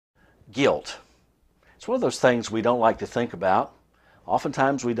Guilt. It's one of those things we don't like to think about.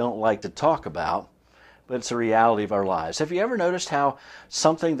 Oftentimes we don't like to talk about, but it's a reality of our lives. Have you ever noticed how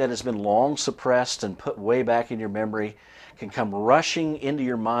something that has been long suppressed and put way back in your memory can come rushing into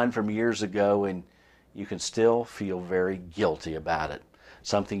your mind from years ago, and you can still feel very guilty about it?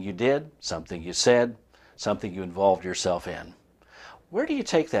 Something you did, something you said, something you involved yourself in. Where do you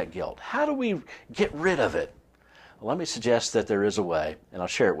take that guilt? How do we get rid of it? Well, let me suggest that there is a way, and I'll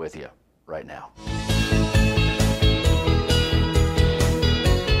share it with you right now.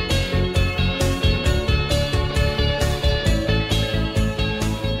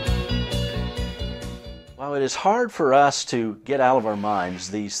 While it is hard for us to get out of our minds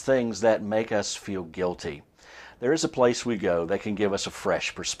these things that make us feel guilty, there is a place we go that can give us a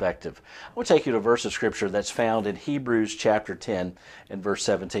fresh perspective. I want to take you to a verse of Scripture that's found in Hebrews chapter 10 and verse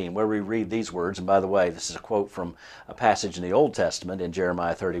 17, where we read these words. And by the way, this is a quote from a passage in the Old Testament in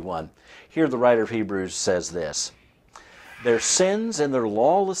Jeremiah 31. Here the writer of Hebrews says this: "Their sins and their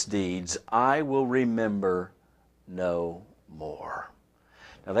lawless deeds I will remember no more."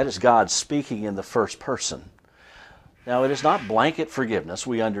 Now that is God speaking in the first person. Now it is not blanket forgiveness.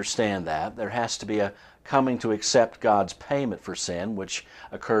 We understand that. There has to be a coming to accept God's payment for sin, which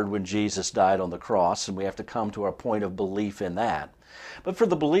occurred when Jesus died on the cross, and we have to come to our point of belief in that. But for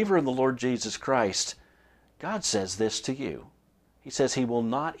the believer in the Lord Jesus Christ, God says this to you. He says He will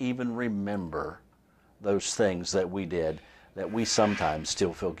not even remember those things that we did that we sometimes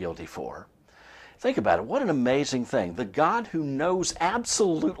still feel guilty for. Think about it. What an amazing thing. The God who knows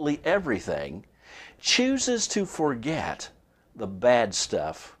absolutely everything chooses to forget the bad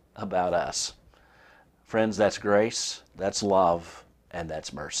stuff about us. Friends, that's grace, that's love, and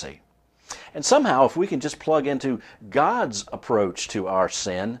that's mercy. And somehow, if we can just plug into God's approach to our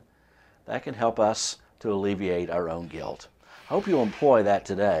sin, that can help us to alleviate our own guilt. Hope you'll employ that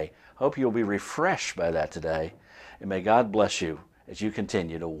today. Hope you'll be refreshed by that today. And may God bless you as you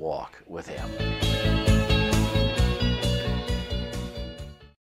continue to walk with Him.